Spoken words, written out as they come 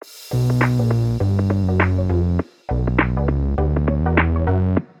Right,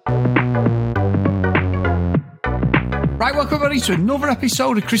 welcome everybody to another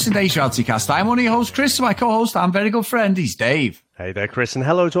episode of Chris and Dave's Reality Cast. I'm one of your hosts, Chris, and my co-host and very good friend is Dave. Hey there, Chris, and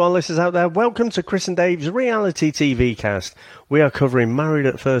hello to our listeners out there. Welcome to Chris and Dave's Reality TV Cast. We are covering Married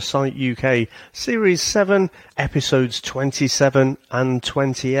at First Sight UK, Series 7, Episodes 27 and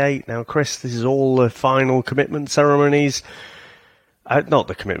 28. Now, Chris, this is all the final commitment ceremonies. Not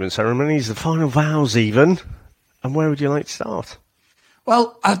the commitment ceremonies, the final vows even. And where would you like to start?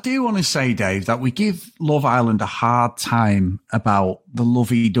 Well, I do want to say, Dave, that we give Love Island a hard time about the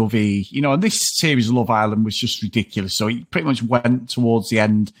lovey-dovey. You know, and this series of Love Island was just ridiculous. So it pretty much went towards the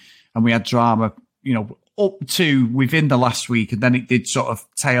end and we had drama, you know, up to within the last week, and then it did sort of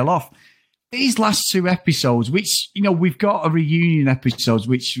tail off. These last two episodes, which, you know, we've got a reunion episodes,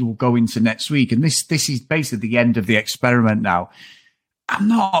 which will go into next week. And this is basically the end of the experiment now. I'm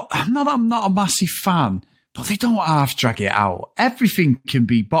not a massive fan. But they don't half drag it out. Everything can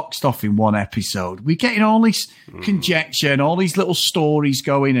be boxed off in one episode. We're getting all this conjecture and all these little stories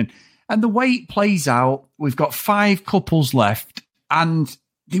going. And the way it plays out, we've got 5 couples left. And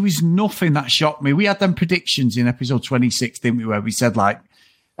there was nothing that shocked me. We had them predictions in episode 26, didn't we? Where we said, like,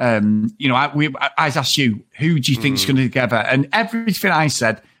 you know, I asked you, who do you think's going to together? And everything I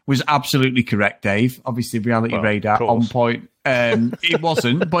said was absolutely correct, Dave. Obviously, Reality Radar on point. It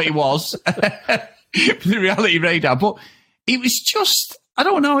wasn't, but it was. The Reality Radar, but it was just, I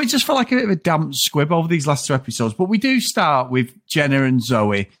don't know, it just felt like a bit of a damp squib over these last 2 episodes. But we do start with Jenna and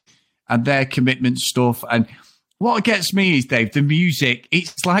Zoe and their commitment stuff. And what gets me is, Dave, the music.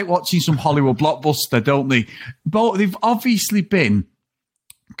 It's like watching some Hollywood blockbuster, don't they? But they've obviously been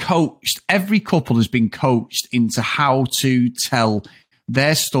coached. Every couple has been coached into how to tell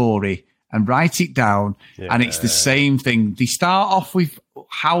their story and write it down. Yeah. And it's the same thing. They start off with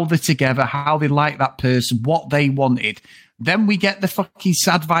how they're together, how they like that person, what they wanted. Then we get the fucking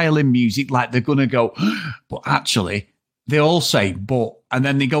sad violin music, like they're going to go, but actually, they all say, but, and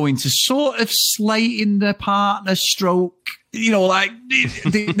then they go into sort of slating their partner, stroke, you know, like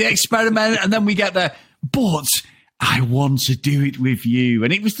the experiment. And then we get the, but I want to do it with you.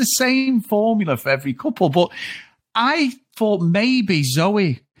 And it was the same formula for every couple. But I thought maybe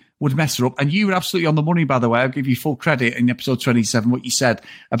Zoe would mess her up. And you were absolutely on the money, by the way. I'll give you full credit in episode 27, what you said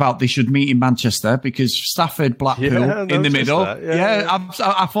about they should meet in Manchester, because Stafford, Blackpool in the middle.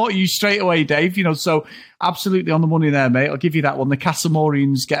 I thought you straight away, Dave, you know, so absolutely on the money there, mate. I'll give you that one. The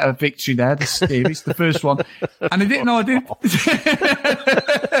Castlemorians get a victory there, the series, the first one. And I didn't know I did.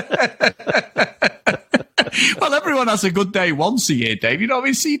 Well, everyone has a good day once a year, Dave. You know what I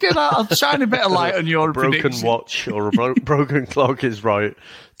mean? So you did that. I'll shine a bit of light on your broken watch or a broken clock is right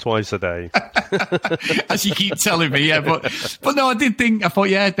twice a day. As you keep telling me, yeah. But no, I thought,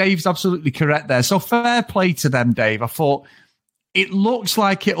 yeah, Dave's absolutely correct there. So fair play to them, Dave. I thought it looks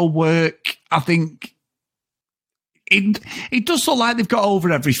like it'll work. I think it does look like they've got over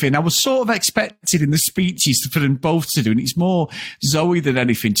everything. I was sort of expecting in the speeches for them both to do, and it's more Zoe than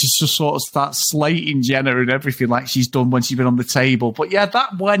anything, just to sort of start slating Jenna and everything like she's done when she's been on the table. But yeah,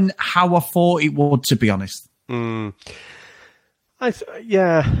 that went how I thought it would, to be honest. I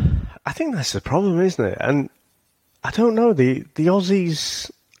think that's the problem, isn't it? And I don't know, the Aussies,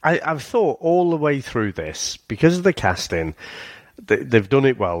 I've thought all the way through this, because of the casting, they've done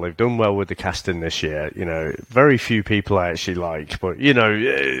it well. They've done well with the casting this year. You know, very few people I actually like, but, you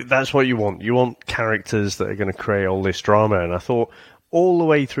know, that's what you want. You want characters that are going to create all this drama. And I thought all the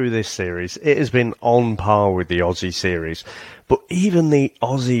way through this series, it has been on par with the Aussie series. But even the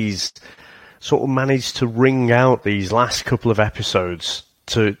Aussies sort of managed to wring out these last couple of episodes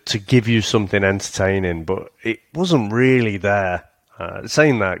to give you something entertaining, but it wasn't really there.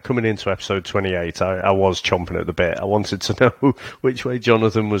 Saying that, coming into episode 28, I was chomping at the bit. I wanted to know which way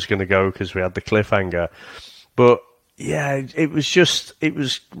Jonathan was going to go because we had the cliffhanger. But yeah, it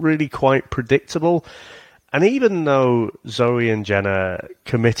was really quite predictable. And even though Zoe and Jenna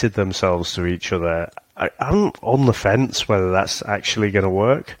committed themselves to each other, I'm on the fence whether that's actually going to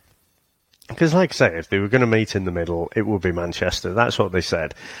work. Because like I say, if they were going to meet in the middle, it would be Manchester. That's what they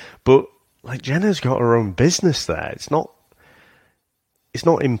said. But like, Jenna's got her own business there. It's not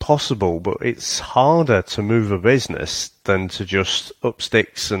impossible, but it's harder to move a business than to just up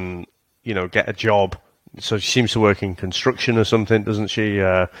sticks and, you know, get a job. So she seems to work in construction or something, doesn't she,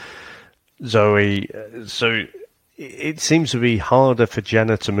 Zoe? So it seems to be harder for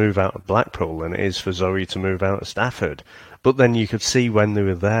Jenna to move out of Blackpool than it is for Zoe to move out of Stafford. But then you could see when they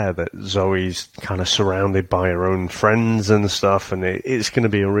were there that Zoe's kind of surrounded by her own friends and stuff, and it's going to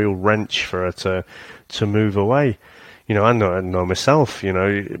be a real wrench for her to move away. I know myself.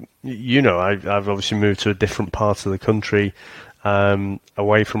 I've obviously moved to a different part of the country,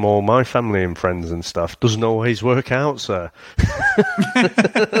 away from all my family and friends and stuff. Doesn't always work out, sir.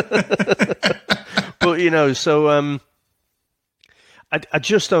 But so I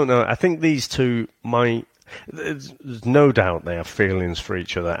just don't know. I think these two might. There's no doubt they have feelings for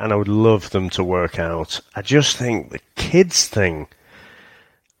each other, and I would love them to work out. I just think the kids thing,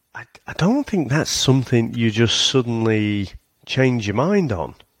 I don't think that's something you just suddenly change your mind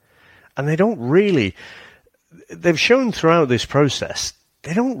on. And they don't really, they've shown throughout this process,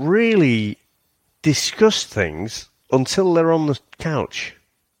 they don't really discuss things until they're on the couch.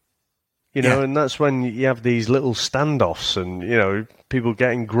 And that's when you have these little standoffs and, people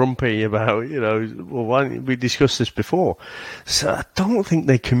getting grumpy about, well, why didn't we discuss this before? So I don't think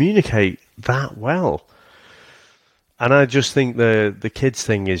they communicate that well. And I just think the kids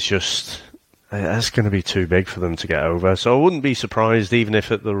thing is just, that's going to be too big for them to get over. So I wouldn't be surprised even if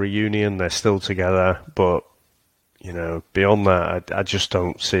at the reunion they're still together. But, beyond that, I just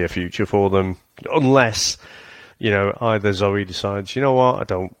don't see a future for them. Unless, either Zoe decides, you know what, I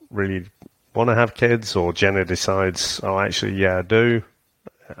don't really want to have kids, or Jenna decides, oh, actually, yeah, I do.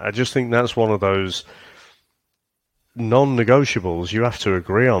 I just think that's one of those non-negotiables you have to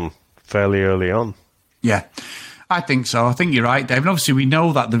agree on fairly early on. Yeah, I think so. I think you're right, Dave. And obviously, we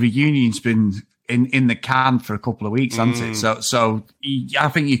know that the reunion's been in the can for a couple of weeks, hasn't it? So I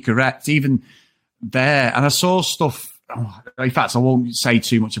think you're correct. Even there, and I saw stuff. In fact, I won't say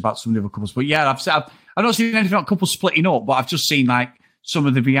too much about some of the other couples, but yeah, I've not seen anything about couples splitting up, but I've just seen some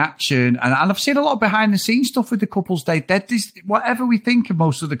of the reaction, and I've seen a lot of behind the scenes stuff with the couples. Whatever we think of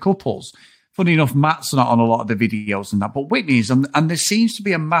most of the couples. Funny enough, Matt's not on a lot of the videos and that, but Whitney is, and there seems to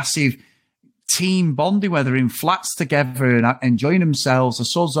be a massive team bonding where they're in flats together and enjoying themselves. I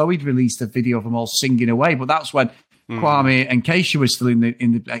saw Zoe'd released a video of them all singing away, but that's when Kwame and Keisha were still in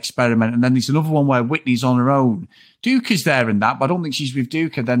the experiment, and then there's another one where Whitney's on her own. Duke is there and that, but I don't think she's with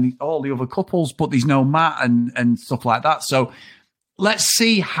Duke, and then all the other couples, but there's no Matt and stuff like that. So let's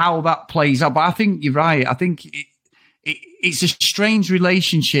see how that plays out. But I think you're right. I think it's a strange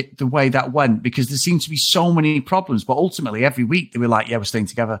relationship the way that went, because there seems to be so many problems. But ultimately, every week they were like, "Yeah, we're staying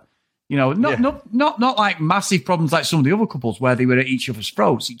together." Not like massive problems like some of the other couples where they were at each other's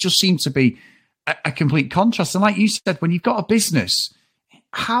throats. It just seemed to be a complete contrast. And like you said, when you've got a business,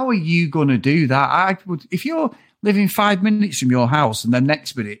 how are you going to do that? If you're living 5 minutes from your house and then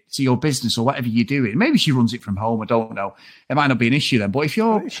next minute to your business or whatever you're doing. Maybe she runs it from home. I don't know. It might not be an issue then. But if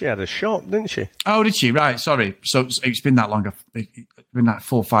you're... She had a shop, didn't she? Oh, did she? Right. Sorry. So it's been that long. It's been that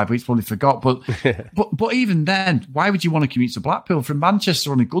 4 or 5 weeks. Probably forgot. But, but even then, why would you want to commute to Blackpool? From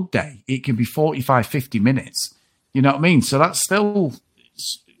Manchester on a good day, it can be 45, 50 minutes. You know what I mean? So that's still...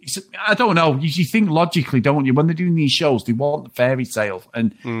 I don't know. You think logically, don't you? When they're doing these shows, they want the fairy tale,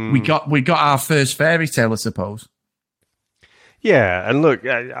 and we got our first fairy tale, I suppose. Yeah, and look,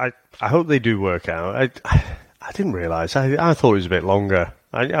 I hope they do work out. I didn't realise. I thought it was a bit longer.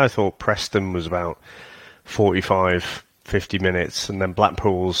 I thought Preston was about 45, 50 minutes, and then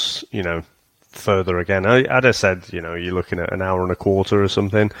Blackpool's, further again. I'd have said, you're looking at an hour and a quarter or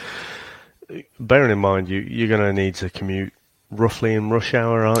something. Bearing in mind, you're going to need to commute roughly in rush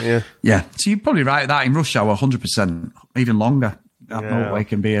hour, aren't you? Yeah, so you're probably right at that. In rush hour, 100%, even longer. That motorway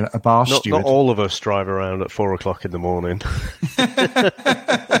can be a bar steward. Not all of us drive around at 4 o'clock in the morning.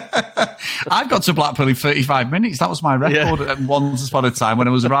 I've got to Blackpool in 35 minutes. That was my record at once upon a time when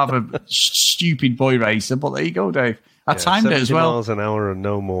I was a rather stupid boy racer. But there you go, Dave. I timed it as well. 70 miles an hour and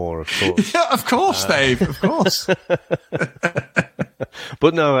no more, of course. Yeah, of course, Dave, of course.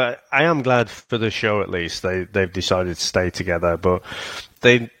 But no, I am glad for the show, at least. They've decided to stay together. But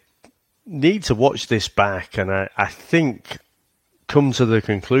they need to watch this back, and I think come to the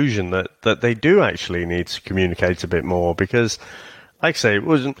conclusion that they do actually need to communicate a bit more, because, like I say, it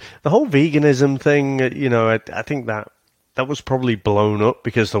wasn't the whole veganism thing. I think that was probably blown up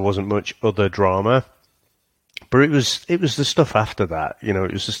because there wasn't much other drama. But it was the stuff after that.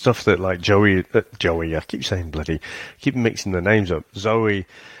 It was the stuff that like Joey. I keep saying keep mixing the names up. Zoe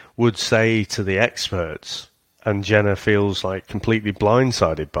would say to the experts, and Jenna feels like completely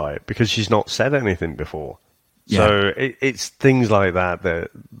blindsided by it because she's not said anything before. Yeah. So it's things like that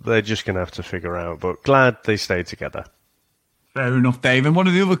they're just going to have to figure out. But glad they stayed together. Fair enough, Dave. And one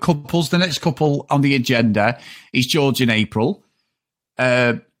of the other couples, the next couple on the agenda is George and April.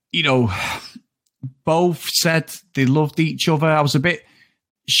 Both said they loved each other. I was a bit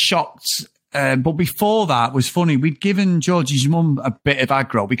shocked. But before that was funny. We'd given George's mum a bit of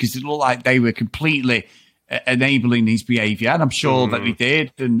aggro because it looked like they were completely enabling his behaviour. And I'm sure that he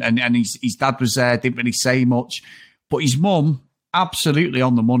did. And his dad was there, didn't really say much. But his mum, absolutely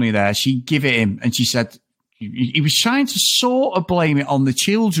on the money there. She give it him, and she said he was trying to sort of blame it on the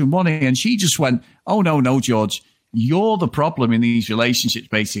children, wasn't he? And she just went, "Oh no, George, you're the problem in these relationships."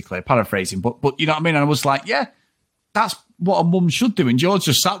 Basically, paraphrasing, but you know what I mean. And I was like, "Yeah, that's what a mum should do." And George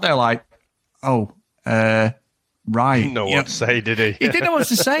just sat there like, "Oh, right." He didn't know what to say, did he? He didn't know what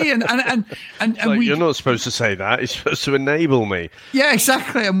to say, and like, you're not supposed to say that. You're supposed to enable me. Yeah,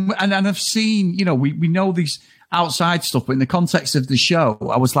 exactly. And I've seen, you know, we know these outside stuff, but in the context of the show,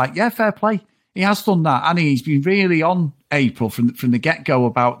 I was like, yeah, fair play. He has done that, and he's been really on April from the get-go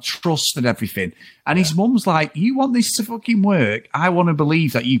about trust and everything. And his mum's like, you want this to fucking work? I want to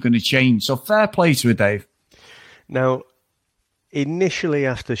believe that you're going to change. So fair play to her, Dave. Now, initially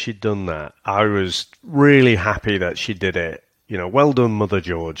after she'd done that, I was really happy that she did it. You know, well done, Mother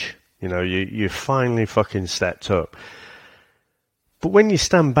George. You know, you finally fucking stepped up. But when you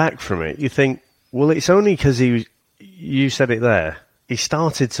stand back from it, you think, well, it's only because you said it there, he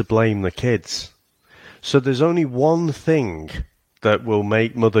started to blame the kids. So there's only one thing that will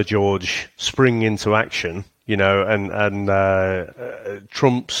make Mother George spring into action, you know, and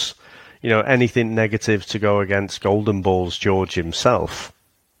trumps, you know, anything negative to go against Golden Balls George himself.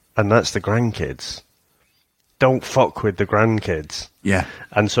 And that's the grandkids. Don't fuck with the grandkids. Yeah.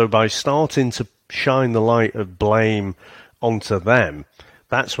 And so by starting to shine the light of blame onto them,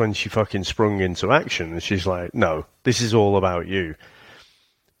 that's when she fucking sprung into action. And she's like, no, this is all about you.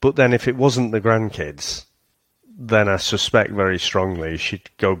 But then if it wasn't the grandkids, then I suspect very strongly she'd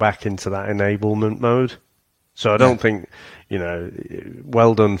go back into that enablement mode. So I don't think, you know,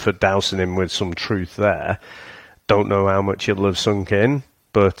 well done for dousing him with some truth there. Don't know how much it'll have sunk in.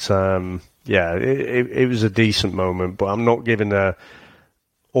 But, yeah, it was a decent moment. But I'm not giving her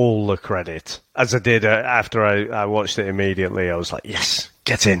all the credit. As I did after I watched it immediately, I was like, yes,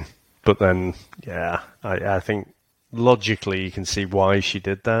 get in. But then, yeah, I think logically you can see why she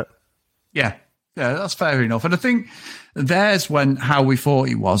did that. Yeah, that's fair enough. And I think there's when how we thought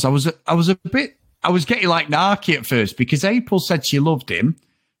he was. I was getting like narky at first because April said she loved him.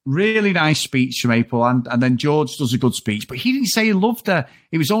 Really nice speech from April, and then George does a good speech, but he didn't say he loved her.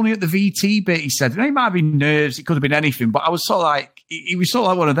 It was only at the VT bit he said, it might have been nerves, it could have been anything, but I was sort of like, he was sort of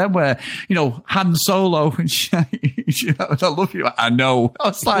like one of them where, you know, Han Solo, and I love you, I know. I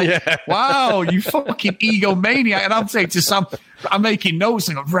was like, wow, you fucking egomaniac. And I'm saying to Sam, I'm making notes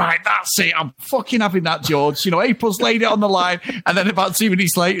and go, right, that's it, I'm fucking having that, George. You know, April's laid it on the line, and then about 2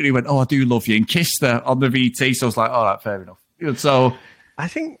 minutes later, he went, oh, I do love you, and kissed her on the VT. So I was like, all right, fair enough. So I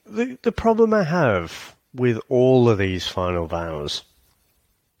think the problem I have with all of these final vows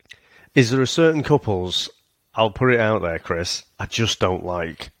is there are certain couples, I'll put it out there, Chris, I just don't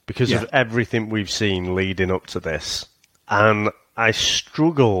like because of everything we've seen leading up to this. And I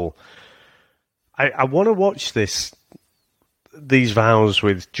struggle. I want to watch these vows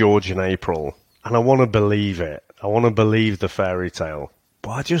with George and April, and I want to believe it. I want to believe the fairy tale,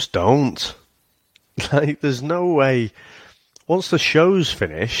 but I just don't. Like, there's no way. Once the show's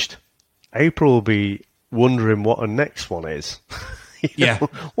finished, April will be wondering what her next one is. You know,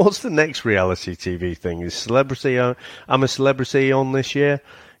 what's the next reality TV thing? Is Celebrity? I'm a Celebrity on this year.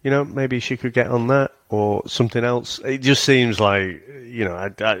 You know, maybe she could get on that or something else. It just seems like, you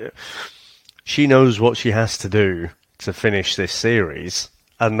know, she knows what she has to do to finish this series.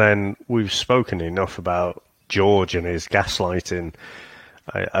 And then we've spoken enough about George and his gaslighting,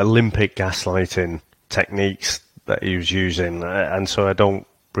 Olympic gaslighting techniques that he was using, and so I don't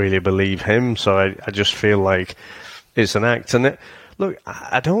really believe him. So I just feel like it's an act. And look,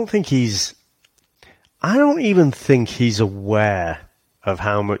 I don't even think he's aware of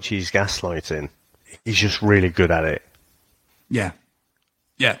how much he's gaslighting. He's just really good at it. Yeah.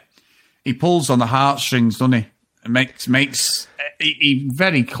 He pulls on the heartstrings, doesn't he? Makes he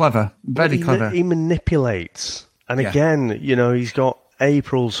very clever, clever. He manipulates, and again, you know, he's got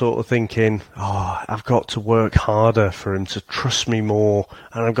April sort of thinking, oh, I've got to work harder for him to trust me more,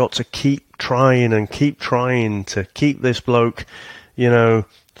 and I've got to keep trying to keep this bloke, you know,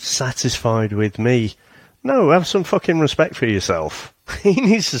 satisfied with me. No, have some fucking respect for yourself. He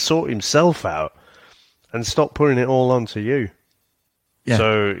needs to sort himself out and stop putting it all onto you. Yeah.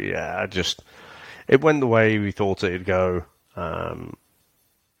 So, yeah, it went the way we thought it'd go.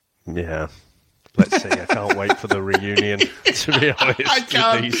 Yeah. Let's see. I can't wait for the reunion, to be honest. I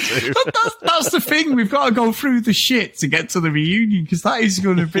can't. With these two. That's the thing. We've got to go through the shit to get to the reunion because that is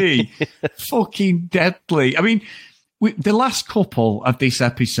going to be fucking deadly. I mean, the last couple of this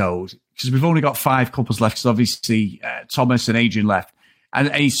episode, because we've only got 5 couples left, because obviously Thomas and Adrian left,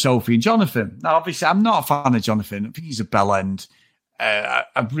 and Sophie and Jonathan. Now, obviously, I'm not a fan of Jonathan. I think he's a bell end.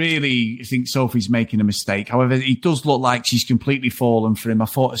 I really think Sophie's making a mistake. However, it does look like she's completely fallen for him. I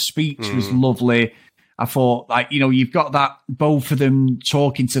thought her speech was lovely. I thought, you've got that, both of them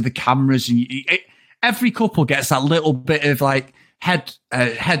talking to the cameras, and every couple gets that little bit of what do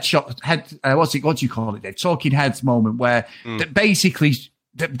you call it, Dave? Talking heads moment where basically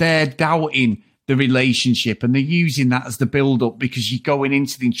they're doubting the relationship, and they're using that as the build-up because you're going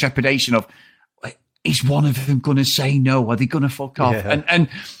into the trepidation of, is one of them going to say no? Are they going to fuck off? Yeah. And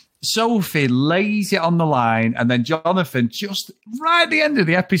Sophie lays it on the line, and then Jonathan, just right at the end of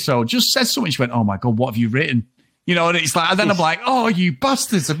the episode, just says something. She went, "Oh my God, what have you written?" And it's like, and then I'm like, "Oh, you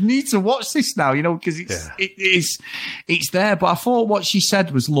bastards! I need to watch this now," because it's there. But I thought what she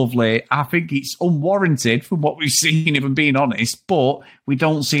said was lovely. I think it's unwarranted from what we've seen, if I'm being honest. But we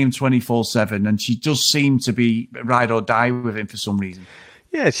don't see him 24/7, and she does seem to be ride or die with him for some reason.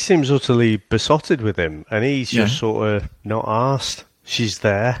 Yeah, she seems utterly besotted with him, and he's just sort of not arsed. She's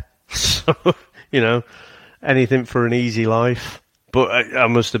there. So, anything for an easy life. But I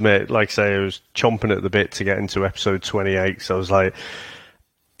must admit, like I say, I was chomping at the bit to get into episode 28, so I was like,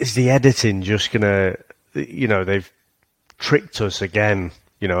 is the editing just going to, they've tricked us again,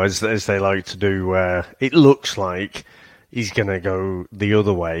 as they like to do, where it looks like he's going to go the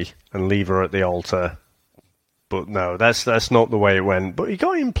other way and leave her at the altar. But no, that's not the way it went. But he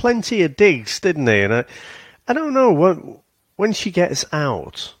got in plenty of digs, didn't he? And I don't know, when she gets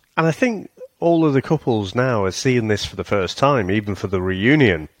out, and I think all of the couples now are seeing this for the first time, even for the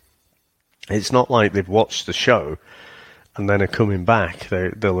reunion. It's not like they've watched the show and then are coming back.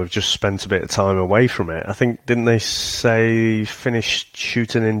 They'll have just spent a bit of time away from it. I think, didn't they say finished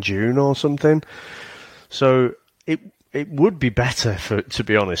shooting in June or something? So it would be better, to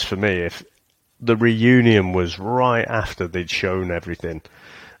be honest, for me, if the reunion was right after they'd shown everything.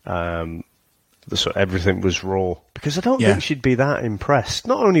 So everything was raw. Because I don't think she'd be that impressed.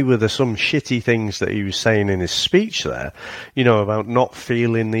 Not only were there some shitty things that he was saying in his speech there, about not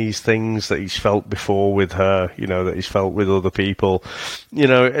feeling these things that he's felt before with her, that he's felt with other people.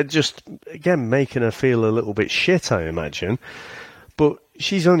 It just, again, making her feel a little bit shit, I imagine. But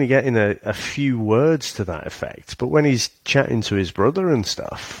she's only getting a few words to that effect. But when he's chatting to his brother and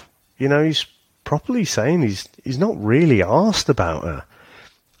stuff, he's properly saying he's not really asked about her.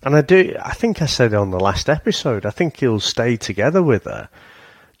 And I think I said on the last episode, I think he'll stay together with her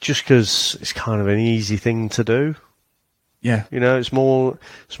just because it's kind of an easy thing to do. Yeah. It's more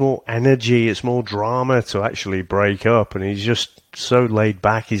energy, it's more drama to actually break up, and he's just so laid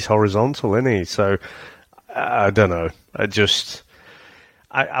back, he's horizontal, isn't he? So, I don't know.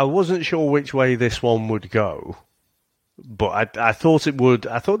 I wasn't sure which way this one would go. But I thought it would.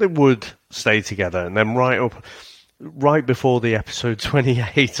 I thought they would stay together, and then right before the episode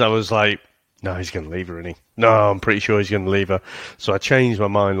 28, I was like, "No, he's going to leave her, isn't he? No, I'm pretty sure he's going to leave her." So I changed my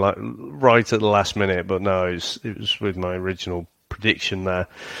mind right at the last minute. But no, it was with my original prediction there.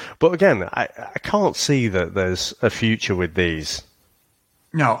 But again, I can't see that there's a future with these.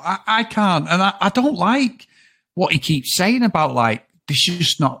 No, I can't, and I don't like what he keeps saying about there's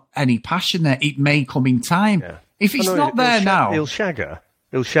just not any passion there. It may come in time. Yeah. If it's not there now, he'll shag her.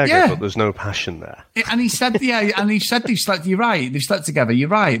 He'll shag her, but there's no passion there. And he said, they've slept. You're right. They've slept together. You're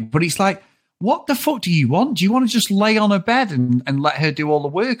right. But it's like, what the fuck do you want? Do you want to just lay on her bed and let her do all the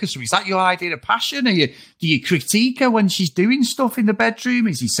work or something? Is that your idea of passion? Do you critique her when she's doing stuff in the bedroom?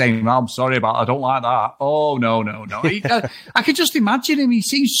 Is he saying, "I'm sorry about it, I don't like that"? Oh, no. I could just imagine him. He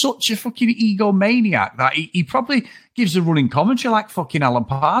seems such a fucking egomaniac that he probably gives a running commentary like fucking Alan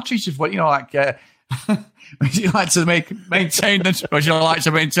Partridge of what, would you like to maintain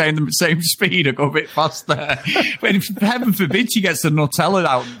the same speed or go a bit faster? When heaven forbid she gets the Nutella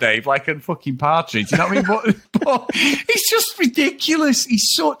out, Dave, like a fucking Partridge. You know what I mean? But it's just ridiculous.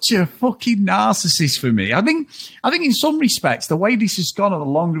 He's such a fucking narcissist for me. I think in some respects, the way this has gone on, the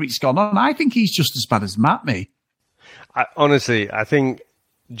longer it's gone on, I think he's just as bad as Matt, me. Honestly, I think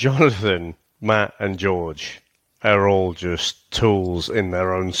Jonathan, Matt, and George are all just tools in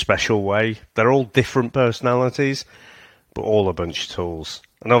their own special way. They're all different personalities, but all a bunch of tools.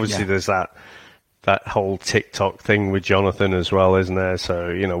 And obviously there's that whole TikTok thing with Jonathan as well, isn't there?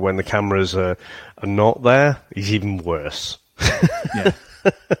 So, when the cameras are not there, he's even worse. Yeah.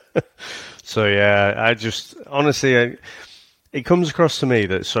 So, I just, honestly, it comes across to me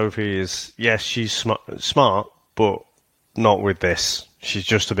that Sophie is, yes, she's smart, but not with this. She's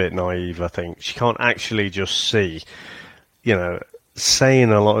just a bit naive, I think. She can't actually just see,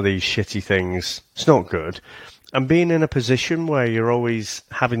 saying a lot of these shitty things. It's not good. And being in a position where you're always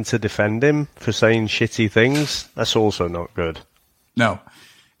having to defend him for saying shitty things, that's also not good. No.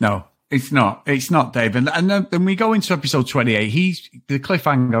 It's not, Dave. And then we go into episode 28. The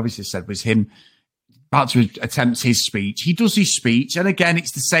cliffhanger obviously said was him about to attempt his speech. He does his speech. And again,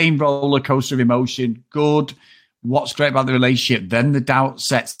 it's the same roller coaster of emotion. Good. What's great about the relationship? Then the doubt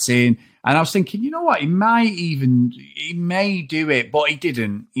sets in. And I was thinking, you know what? He may do it, but he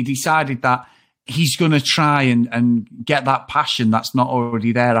didn't. He decided that he's going to try and get that passion that's not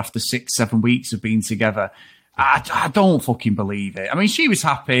already there after 6-7 weeks of being together. I don't fucking believe it. I mean, she was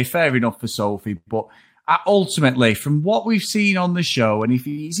happy, fair enough for Sophie, but ultimately, from what we've seen on the show, and if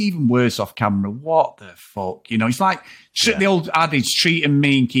he's even worse off camera, what the fuck? You know, it's like the old adage, treat him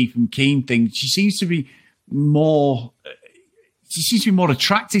mean, keep him keen thing. She seems to be more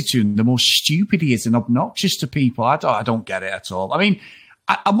attracted to him the more stupid he is and obnoxious to people. I don't get it at all. I mean,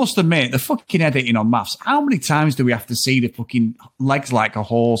 I must admit, the fucking editing on Maths, how many times do we have to see the fucking legs like a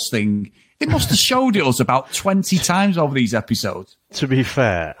horse thing? They must have showed it us about 20 times over these episodes. To be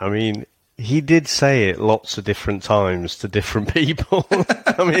fair, I mean, he did say it lots of different times to different people.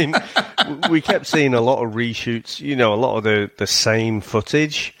 I mean, we kept seeing a lot of reshoots, you know, a lot of the same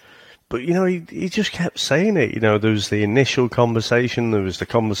footage. But, you know, he just kept saying it. You know, there was the initial conversation. There was the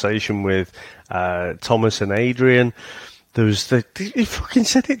conversation with Thomas and Adrian. There was he fucking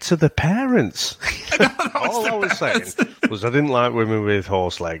said it to the parents. All I was saying was I didn't like women with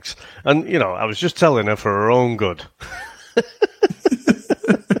horse legs. And, you know, I was just telling her for her own good.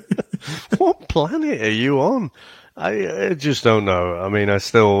 What planet are you on? I just don't know. I mean,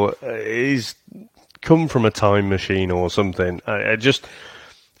 he's come from a time machine or something. I just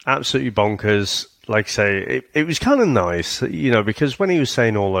absolutely bonkers. Like I say, it was kind of nice, you know, because when he was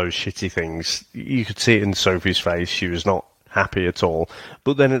saying all those shitty things, you could see it in Sophie's face. She was not happy at all.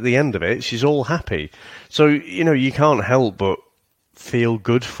 But then at the end of it, she's all happy. So, you know, you can't help but feel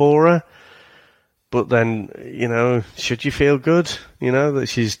good for her. But then, you know, should you feel good, you know, that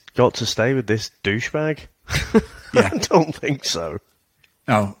she's got to stay with this douchebag? Yeah. I don't think so.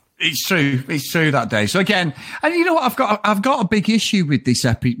 No. It's true. It's true that day. So again, and you know what? I've got a big issue with this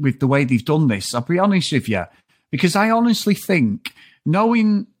with the way they've done this. I'll be honest with you, because I honestly think,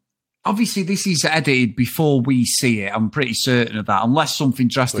 knowing obviously this is edited before we see it, I'm pretty certain of that, unless something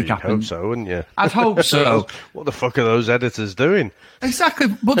drastic happens. You'd hope so, wouldn't you? I'd hope so. What the fuck are those editors doing?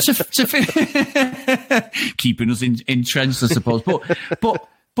 Exactly, but keeping us entrenched, I suppose.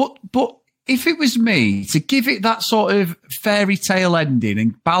 But. If it was me, to give it that sort of fairy tale ending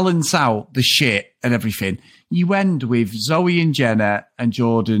and balance out the shit and everything, you end with Zoe and Jenna and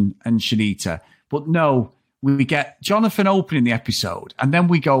Jordan and Shanita. But no, we get Jonathan opening the episode and then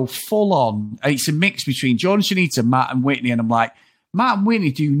we go full on. It's a mix between Jordan, Shanita, Matt and Whitney. And I'm like, Matt and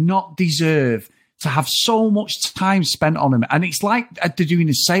Whitney do not deserve to have so much time spent on him. And it's like they're doing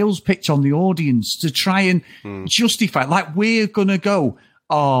a sales pitch on the audience to try and justify, like, we're going to go,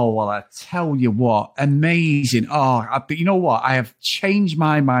 oh, well, I tell you what, amazing. You know what? I have changed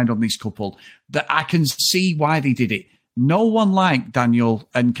my mind on this couple, that I can see why they did it. No one liked Daniel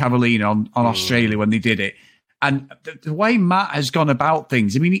and Carolina on Australia when they did it. And the way Matt has gone about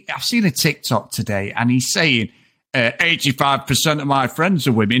things, I mean, I've seen a TikTok today and he's saying, 85% of my friends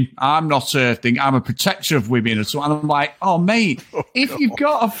are women. I'm not I'm a protector of women or something. And I'm like, oh, mate, if you've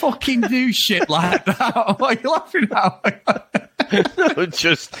got to fucking do shit like that, what are you laughing at? No,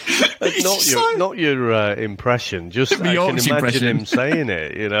 just not your impression. Just I can imagine him saying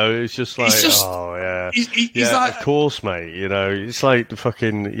it. You know, it's just like, oh yeah, yeah, like, of course, mate. You know, it's like the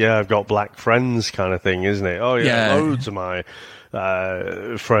fucking I've got black friends kind of thing, isn't it? Oh yeah. Loads of my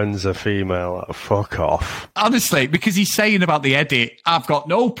friends are female. Fuck off. Honestly, because he's saying about the edit, I've got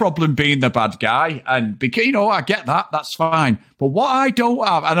no problem being the bad guy, and because, you know, I get that, that's fine. But what I don't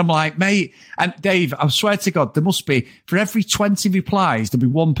have, and I'm like, mate, and Dave, I swear to God, there must be, for every 20 replies, there'll be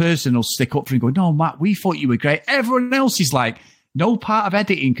one person who'll stick up for him going, no, Matt, we thought you were great. Everyone else is like, no part of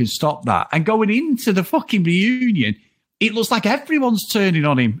editing can stop that. And going into the fucking reunion, it looks like everyone's turning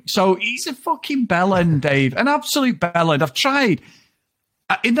on him. So he's a fucking bellend, Dave. An absolute bellend. I've tried.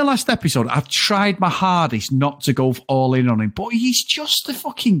 In the last episode, I've tried my hardest not to go all in on him. But he's just a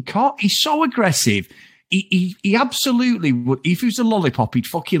fucking cock. He's so aggressive. He absolutely would. If he was a lollipop, he'd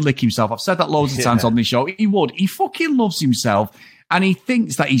fucking lick himself. I've said that loads of times on this show. He would. He fucking loves himself. And he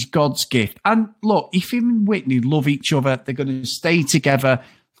thinks that he's God's gift. And look, if him and Whitney love each other, they're going to stay together.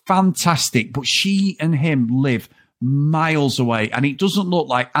 Fantastic. But she and him live miles away, and it doesn't look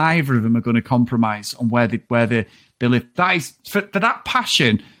like either of them are going to compromise on where they live. That is for that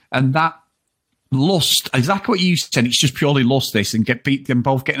passion and that lust. Exactly what you said. It's just purely lust. This and get beat them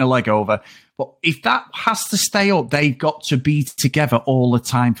both getting a leg over. But if that has to stay up, they've got to be together all the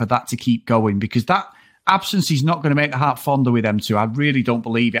time for that to keep going, because that absence is not going to make the heart fonder with them two. I really don't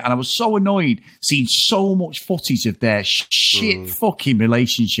believe it. And I was so annoyed seeing so much footage of their shit fucking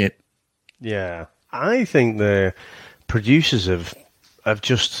relationship. Yeah. I think the producers have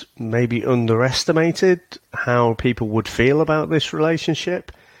just maybe underestimated how people would feel about this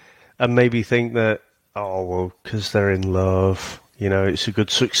relationship, and maybe think that, oh, well, because they're in love, you know, it's a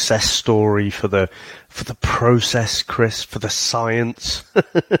good success story for the process, Chris, for the science.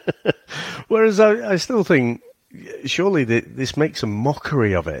 Whereas I still think, surely this makes a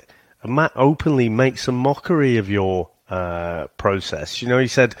mockery of it. And Matt openly makes a mockery of your process. You know, he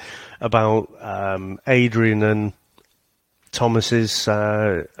said about Adrian and Thomas's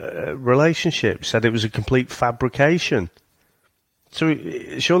relationship, said it was a complete fabrication. So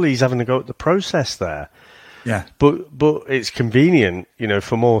surely he's having to go at the process there. Yeah. But it's convenient, you know,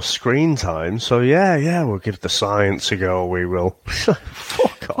 for more screen time. So yeah, we'll give the science a go, we will.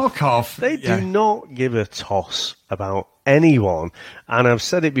 Fuck off. They do not give a toss about anyone. And I've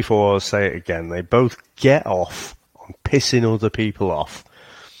said it before, I'll say it again. They both get off on pissing other people off.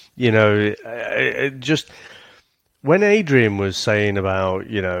 You know, just when Adrian was saying about,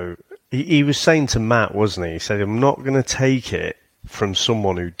 you know, he was saying to Matt, wasn't he? He said, I'm not going to take it from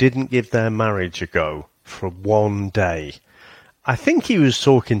someone who didn't give their marriage a go for one day. I think he was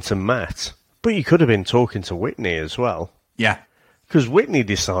talking to Matt, but he could have been talking to Whitney as well. Yeah. Because Whitney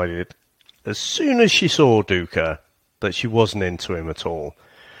decided, as soon as she saw Duca, that she wasn't into him at all.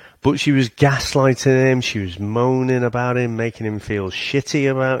 But she was gaslighting him, she was moaning about him, making him feel shitty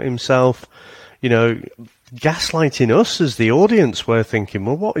about himself. You know, gaslighting us as the audience. We're thinking,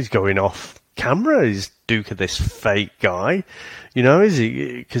 well, what is going off camera? Is Duca this fake guy? You know, is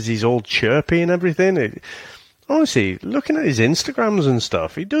he, because he's all chirpy and everything? Honestly, looking at his Instagrams and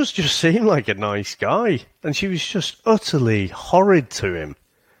stuff, he does just seem like a nice guy. And she was just utterly horrid to him.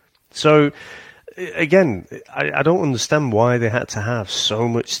 So, again, I don't understand why they had to have so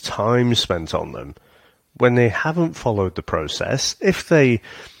much time spent on them when they haven't followed the process. If they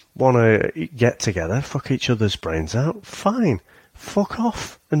want to get together, fuck each other's brains out, fine. Fuck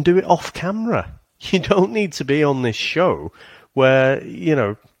off and do it off camera. You don't need to be on this show where, you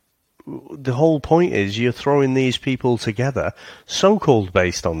know, the whole point is you're throwing these people together, so-called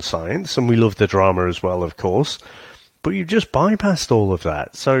based on science, and we love the drama as well, of course, but you've just bypassed all of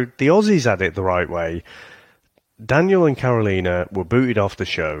that. So the Aussies had it the right way. Daniel and Carolina were booted off the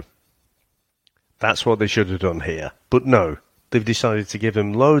show. That's what they should have done here. But no, they've decided to give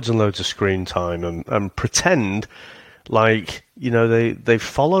him loads and loads of screen time and pretend like, you know, they've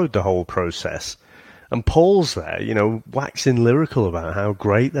followed the whole process. And Paul's there, you know, waxing lyrical about how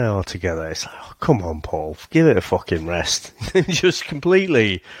great they are together. It's like, oh, come on, Paul, give it a fucking rest. Just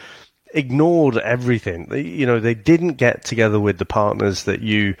completely ignored everything. They didn't get together with the partners that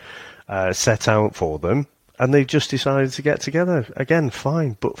you set out for them, and they've just decided to get together. Again,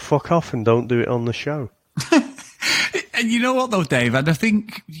 fine, but fuck off and don't do it on the show. And you know what, though, Dave? And I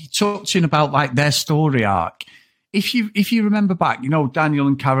think touching about, like, their story arc, if you remember back, you know, Daniel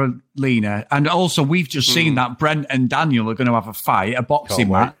and Carolina, and also we've just seen that Brent and Daniel are going to have a fight, a boxing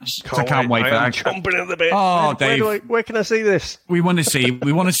match. I can't wait for that. I'm chomping at the bit. Oh, Dave. Where can I see this? We want to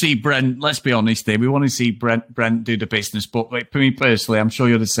see Brent, let's be honest, Dave. We want to see Brent do the business. But like, for me personally, I'm sure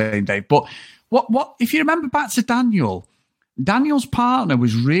you're the same, Dave. But what if you remember back to Daniel's partner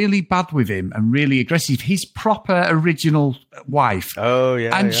was really bad with him and really aggressive. His proper original wife. Oh,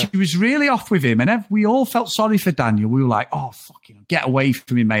 yeah. And she was really off with him. And we all felt sorry for Daniel. We were like, oh, fucking get away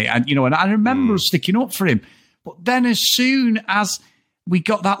from him, mate. And, you know, and I remember sticking up for him. But then as soon as we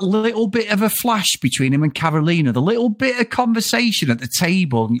got that little bit of a flash between him and Carolina, the little bit of conversation at the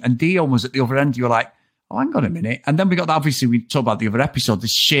table, and Dion was at the other end, you were like, oh, hang on a minute. And then we got that, obviously, we talked about the other episode,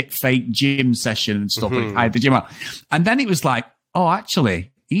 this shit fake gym session and stuff. Like, I had the gym out. And then it was like, oh,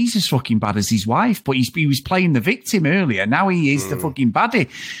 actually, he's as fucking bad as his wife, but he was playing the victim earlier. Now he is the fucking baddie.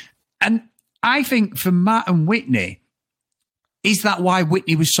 And I think for Matt and Whitney, is that why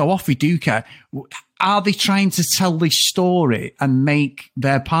Whitney was so off with Duca? Are they trying to tell this story and make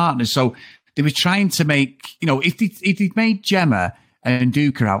their partners? So they were trying to make, you know, if they'd made Gemma and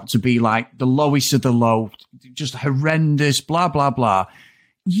Duca out to be like the lowest of the low, just horrendous, blah, blah, blah,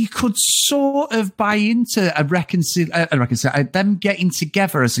 you could sort of buy into them getting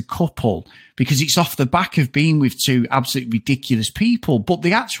together as a couple because it's off the back of being with two absolutely ridiculous people. But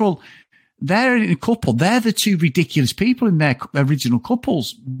the actual, they're in a couple, they're the two ridiculous people in their original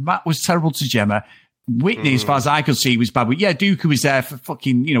couples. Matt was terrible to Gemma. Whitney, as far as I could see, was bad. But yeah, Duca was there for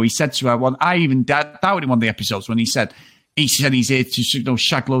fucking, you know, he said to her, I even doubted in one of the episodes when he said he's here to, you know,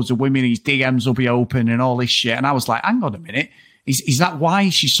 shag loads of women, his DMs will be open and all this shit. And I was like, hang on a minute. Is that why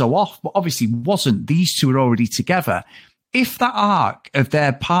she's so off? But obviously wasn't. These two are already together. If that arc of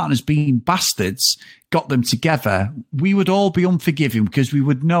their partners being bastards got them together, we would all be unforgiving because we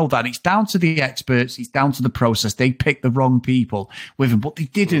would know that it's down to the experts, it's down to the process. They picked the wrong people with them, but they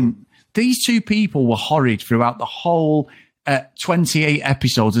didn't. These two people were horrid throughout the whole 28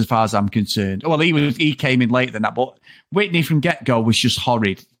 episodes, as far as I'm concerned. Well, he came in later than that, but Whitney from get-go was just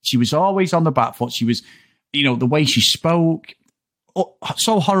horrid. She was always on the back foot. She was, the way she spoke,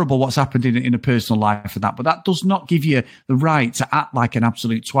 so horrible what's happened in a personal life and that, but that does not give you the right to act like an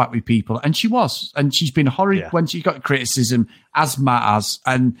absolute twat with people. And she was, and she's been horrid when she got criticism, as Matt has.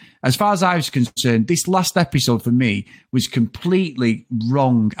 And as far as I was concerned, this last episode for me was completely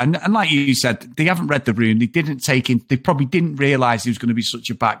wrong. And like you said, they haven't read the room. They probably didn't realize there was going to be such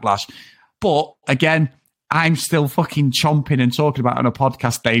a backlash. But again, I'm still fucking chomping and talking about it on a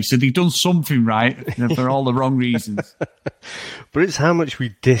podcast, Dave. So they've done something right for all the wrong reasons. But it's how much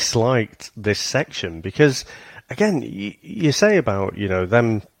we disliked this section because, again, you say about,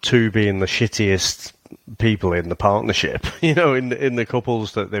 them two being the shittiest people in the partnership, in the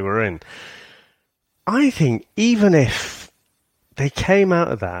couples that they were in. I think even if they came out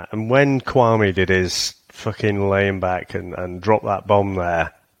of that and when Kwame did his fucking laying back and dropped that bomb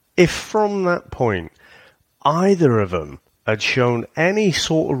there, if from that point either of them had shown any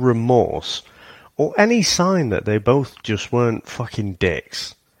sort of remorse or any sign that they both just weren't fucking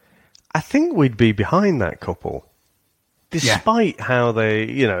dicks, I think we'd be behind that couple. Despite how they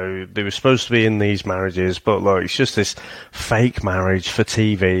were supposed to be in these marriages, but look, it's just this fake marriage for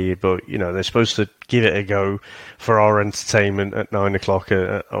TV, but, they're supposed to give it a go for our entertainment at 9 o'clock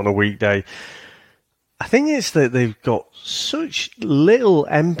on a weekday. I think it's that they've got such little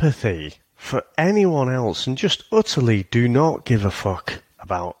empathy for anyone else and just utterly do not give a fuck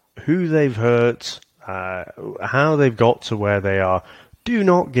about who they've hurt, how they've got to where they are. Do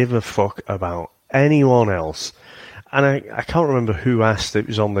not give a fuck about anyone else. And I can't remember who asked, it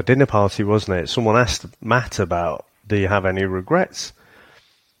was on the dinner party, wasn't it? Someone asked Matt about, do you have any regrets?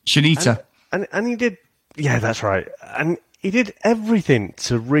 Shanita. And he did, yeah, that's right. And he did everything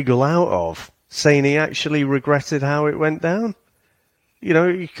to wriggle out of saying he actually regretted how it went down.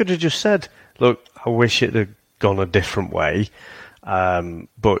 You could have just said, look, I wish it had gone a different way.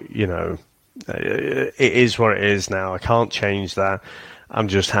 But, it is what it is now. I can't change that. I'm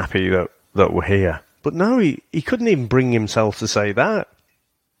just happy that we're here. But no, he couldn't even bring himself to say that.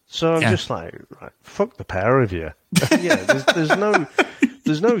 So I'm just like, right, fuck the pair of you. There's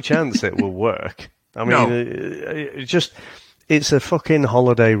no chance it will work. I mean, it's a fucking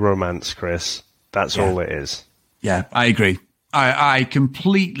holiday romance, Chris. That's all it is. Yeah, I agree. I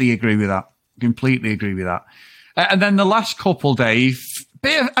completely agree with that. And then the last couple, Dave.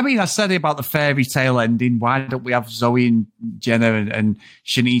 I said it about the fairy tale ending. Why don't we have Zoe and Jenna and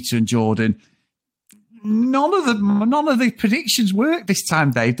Shanita and Jordan? None of the predictions work this time,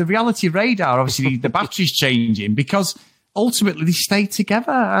 Dave. The reality radar, obviously, the battery's changing because ultimately they stay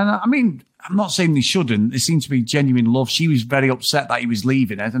together. And I'm not saying they shouldn't. There seems to be genuine love. She was very upset that he was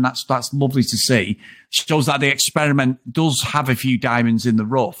leaving her, and that's lovely to see. Shows that the experiment does have a few diamonds in the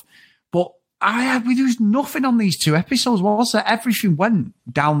rough. But there was nothing on these two episodes, was there? Everything went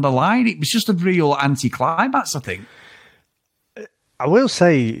down the line. It was just a real anticlimax, I think. I will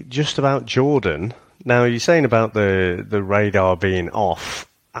say just about Jordan. Now, you're saying about the radar being off.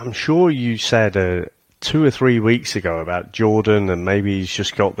 I'm sure you said 2 or 3 weeks ago about Jordan, and maybe he's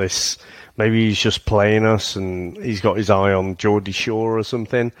just got this. Maybe he's just playing us, and he's got his eye on Geordie Shore or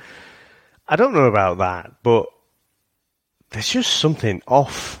something. I don't know about that, but there's just something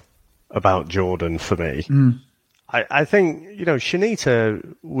off about Jordan for me. I think,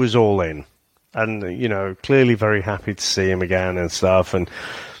 Shanita was all in and, clearly very happy to see him again and stuff. And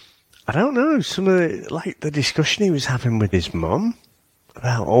I don't know, some of the discussion he was having with his mum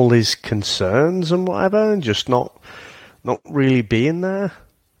about all his concerns and whatever, and just not really being there.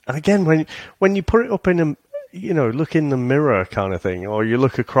 And again, when you put it up in a, look in the mirror kind of thing, or you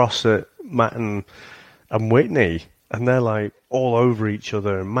look across at Matt and Whitney, and they're like all over each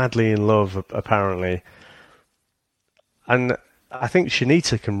other, madly in love, apparently. And I think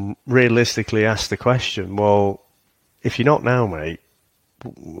Shanita can realistically ask the question, well, if you're not now, mate,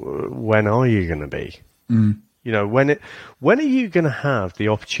 when are you going to be? When are you going to have the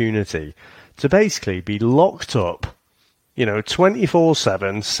opportunity to basically be locked up,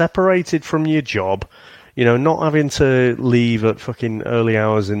 24/7, separated from your job, not having to leave at fucking early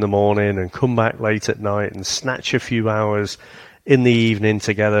hours in the morning and come back late at night and snatch a few hours in the evening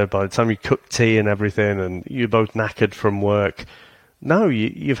together by the time you cook tea and everything and you're both knackered from work. No,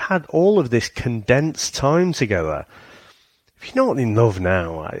 you've had all of this condensed time together. if you're not in love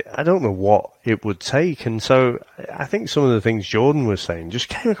now, I don't know what it would take. And so I think some of the things Jordan was saying just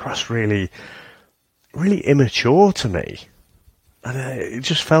came across really, really immature to me. And it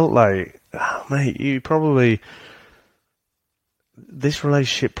just felt like, oh, mate, this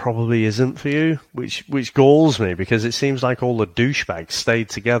relationship probably isn't for you, which galls me because it seems like all the douchebags stayed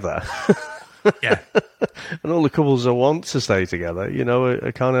together. Yeah. And all the couples that want to stay together,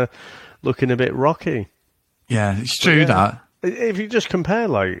 are kind of looking a bit rocky. Yeah, it's true that. If you just compare,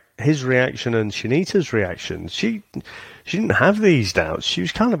 like, his reaction and Shanita's reaction, she didn't have these doubts. She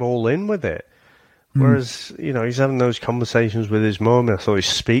was kind of all in with it. Whereas, he's having those conversations with his mum. I thought his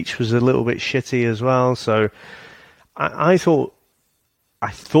speech was a little bit shitty as well. So I thought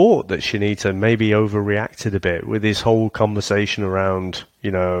that Shanita maybe overreacted a bit with his whole conversation around,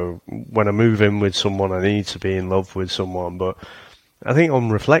 when I move in with someone, I need to be in love with someone. But I think on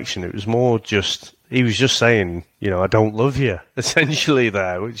reflection, it was more just, he was just saying, I don't love you, essentially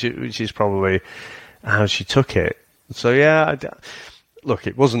there, which is probably how she took it. So, yeah, look,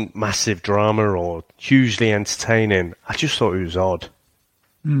 it wasn't massive drama or hugely entertaining. I just thought it was odd.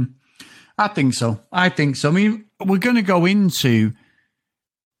 I think so. I mean, we're going to go into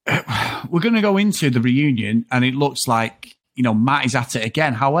the reunion, and it looks like, Matt is at it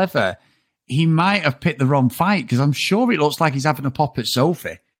again. However, he might have picked the wrong fight because I'm sure it looks like he's having a pop at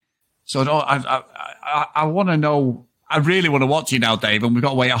Sophie. So I want to know. I really want to watch it now, Dave, and we've got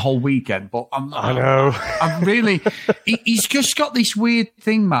to wait a whole weekend. But I know. I'm really. He's just got this weird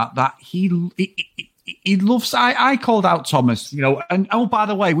thing, Matt, that he loves. I called out Thomas, and oh, by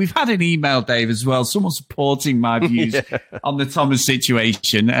the way, we've had an email, Dave, as well. Someone supporting my views on the Thomas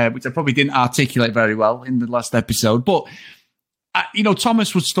situation, which I probably didn't articulate very well in the last episode. But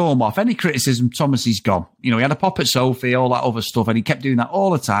Thomas would storm off any criticism. Thomas is gone. He had a pop at Sophie, all that other stuff, and he kept doing that all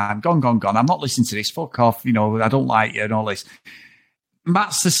the time. Gone. I'm not listening to this. Fuck off. I don't like you and all this.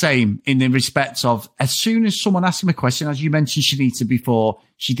 Matt's the same in the respect of, as soon as someone asked him a question, as you mentioned Shanita before,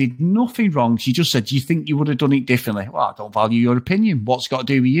 she did nothing wrong. She just said, do you think you would have done it differently? Well, I don't value your opinion. What's got to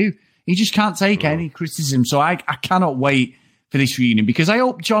do with you? He just can't take any criticism. So I cannot wait for this reunion, because I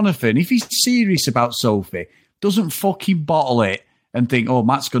hope Jonathan, if he's serious about Sophie, doesn't fucking bottle it and think, oh,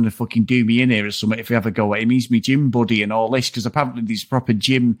 Matt's going to fucking do me in here or something if we ever go at him. He's my gym buddy and all this, because apparently there's proper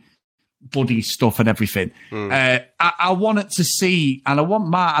gym buddy stuff and everything. I want it to see, and I want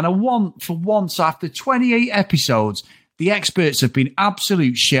Matt, and I want, for once, after 28 episodes, the experts have been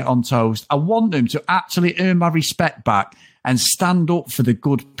absolute shit on toast. I want them to actually earn my respect back and stand up for the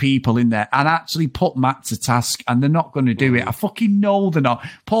good people in there and actually put Matt to task, and they're not going to do it. I fucking know they're not.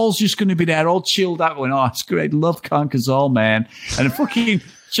 Paul's just going to be there all chilled out going, oh, it's great, love conquers all, man. And fucking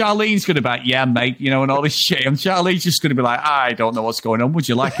Charlene's going to be like, yeah, mate, and all this shit. And Charlene's just going to be like, I don't know what's going on. Would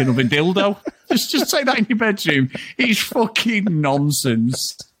you like another dildo? just say that in your bedroom. It's fucking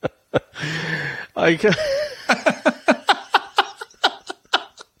nonsense.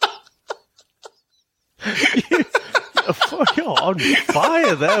 You're on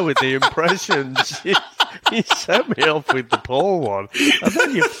fire there with the impressions. You set me off with the Paul one, and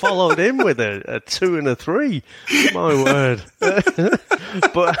then you followed him with a 2 and a 3. My word.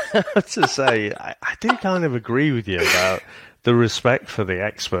 But I have to say, I do kind of agree with you about the respect for the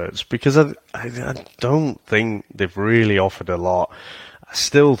experts, because I don't think they've really offered a lot. I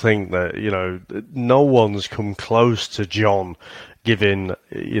still think that, no one's come close to John giving,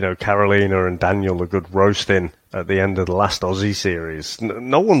 Carolina and Daniel a good roasting at the end of the last Aussie series.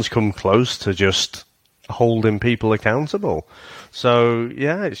 No one's come close to just holding people accountable. So,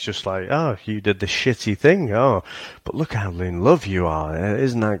 yeah, it's just like, oh, you did the shitty thing. Oh, but look how in love you are.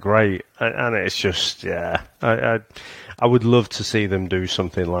 Isn't that great? And it's just, yeah, I would love to see them do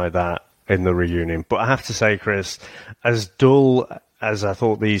something like that in the reunion. But I have to say, Chris, as dull as I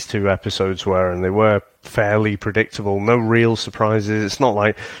thought these 2 episodes were, and they were fairly predictable, no real surprises. It's not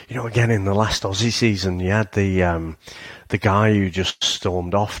like, again, in the last Aussie season, you had the guy who just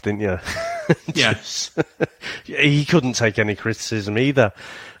stormed off, didn't you? Yes. He couldn't take any criticism either.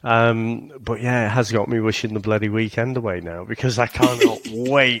 But yeah, it has got me wishing the bloody weekend away now, because I cannot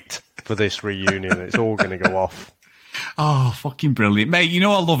wait for this reunion. It's all going to go off. Oh, fucking brilliant. Mate,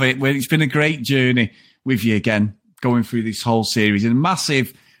 I love it. It's been a great journey with you again, going through this whole series, and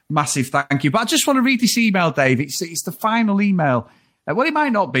massive thank you. But I just want to read this email, Dave. It's the final email. Well, it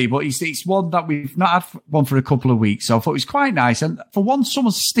might not be, but it's one that we've not had one for a couple of weeks. So I thought it was quite nice. And for once,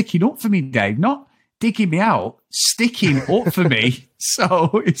 someone's sticking up for me, Dave, not digging me out, sticking up for me.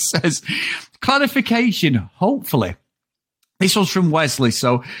 So it says, clarification, hopefully. This one's from Wesley.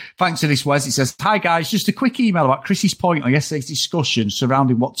 So thanks to this, Wes. It says, hi, guys. Just a quick email about Chrissy's point on yesterday's discussion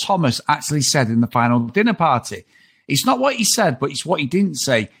surrounding what Thomas actually said in the final dinner party. It's not what he said, but it's what he didn't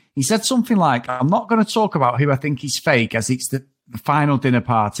say. He said something like, I'm not going to talk about who I think is fake as it's the final dinner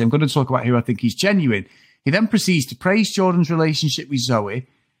party. I'm going to talk about who I think is genuine. He then proceeds to praise Jordan's relationship with Zoe.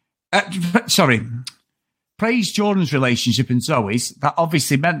 Praise Jordan's relationship and Zoe's. That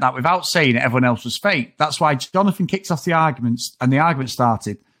obviously meant that without saying it, everyone else was fake. That's why Jonathan kicks off the arguments, and the argument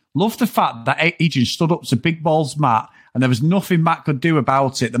started. Love the fact that Adrian stood up to Big Balls Matt, and there was nothing Matt could do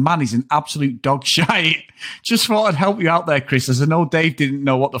about it. The man is an absolute dog shite. Just thought I'd help you out there, Chris, as I know Dave didn't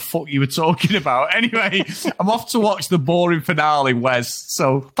know what the fuck you were talking about. Anyway, I'm off to watch the boring finale, Wes.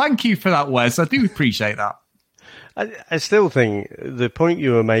 So thank you for that, Wes. I do appreciate that. I still think the point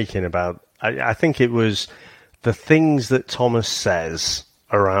you were making about, I think it was the things that Thomas says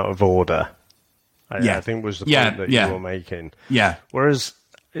are out of order. I think was the point that you were making. Yeah. Whereas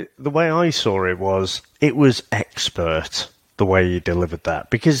the way I saw it was expert, the way he delivered that.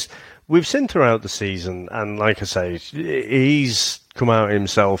 Because we've seen throughout the season, and like I say, he's come out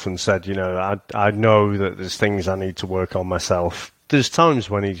himself and said, I know that there's things I need to work on myself. There's times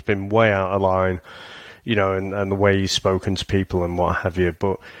when he's been way out of line, and the way he's spoken to people and what have you.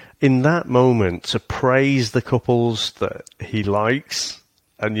 But in that moment, to praise the couples that he likes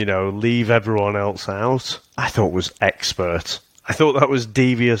and, leave everyone else out, I thought was expert. I thought that was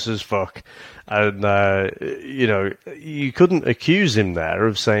devious as fuck. And, you couldn't accuse him there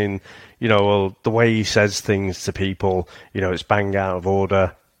of saying, well, the way he says things to people, it's bang out of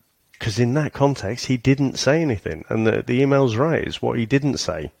order. Because in that context, he didn't say anything. And the email's right, it's what he didn't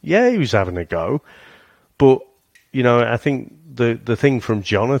say. Yeah, he was having a go. But, I think the thing from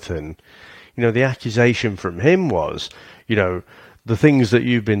Jonathan, the accusation from him was, the things that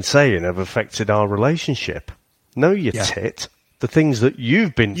you've been saying have affected our relationship. No, you tit. The things that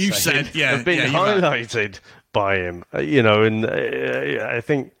you've been saying have been highlighted by him, and I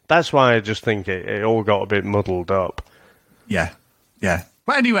think that's why I just think it all got a bit muddled up. Yeah.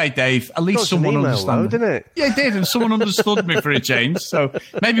 But anyway, Dave, at least someone understood, didn't it? Yeah, it did, and someone understood me for a change. So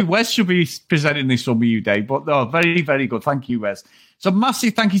maybe Wes should be presenting this one with you, Dave. But no, very, very good. Thank you, Wes. So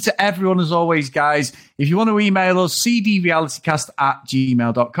massive thank you to everyone, as always, guys. If you want to email us,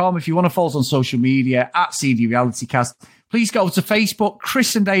 cdrealitycast@gmail.com. If you want to follow us on social media, @cdrealitycast. Please go to Facebook,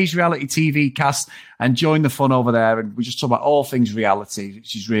 Chris and Dave's Reality TV Cast, and join the fun over there. And we just talk about all things reality,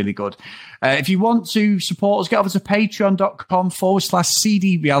 which is really good. If you want to support us, get over to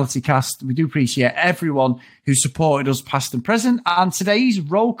patreon.com/CD Realitycast. We do appreciate everyone who supported us past and present. And today's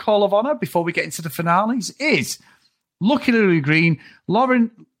roll call of honor, before we get into the finales, is Lucky Lily Green,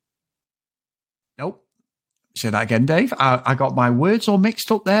 Lauren. Nope. Say that again, Dave. I got my words all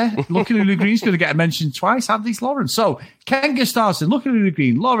mixed up there. Lucky Lulu Green's going to get a mention twice. Have these Lauren. So, Ken Gustafson, Lucky Lulu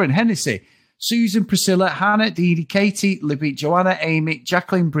Green, Lauren Hennessy, Susan, Priscilla, Hannah, Dee Dee, Katie, Libby, Joanna, Amy,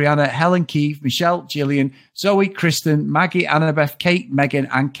 Jacqueline, Brianna, Helen, Keith, Michelle, Gillian, Zoe, Kristen, Maggie, Annabeth, Kate, Megan,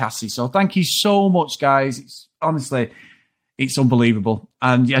 and Cassie. So, thank you so much, guys. Honestly, it's unbelievable.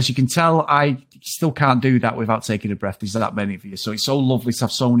 And as you can tell, I still can't do that without taking a breath. There's that many of you. So, it's so lovely to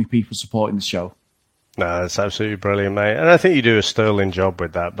have so many people supporting the show. No, it's absolutely brilliant, mate. And I think you do a sterling job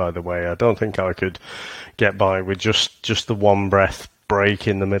with that, by the way. I don't think I could get by with just the one breath break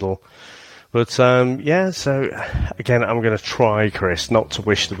in the middle. But, so, again, I'm going to try, Chris, not to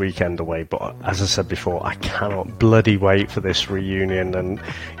wish the weekend away. But as I said before, I cannot bloody wait for this reunion. And,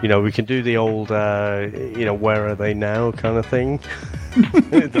 we can do the old, where are they now kind of thing.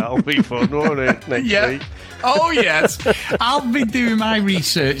 That'll be fun, won't it, next week? Oh, yes. I'll be doing my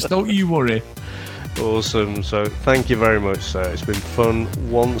research. Don't you worry. Awesome. So thank you very much, sir. It's been fun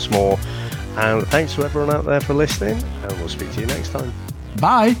once more. And thanks to everyone out there for listening. And we'll speak to you next time.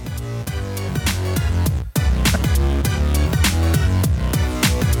 Bye.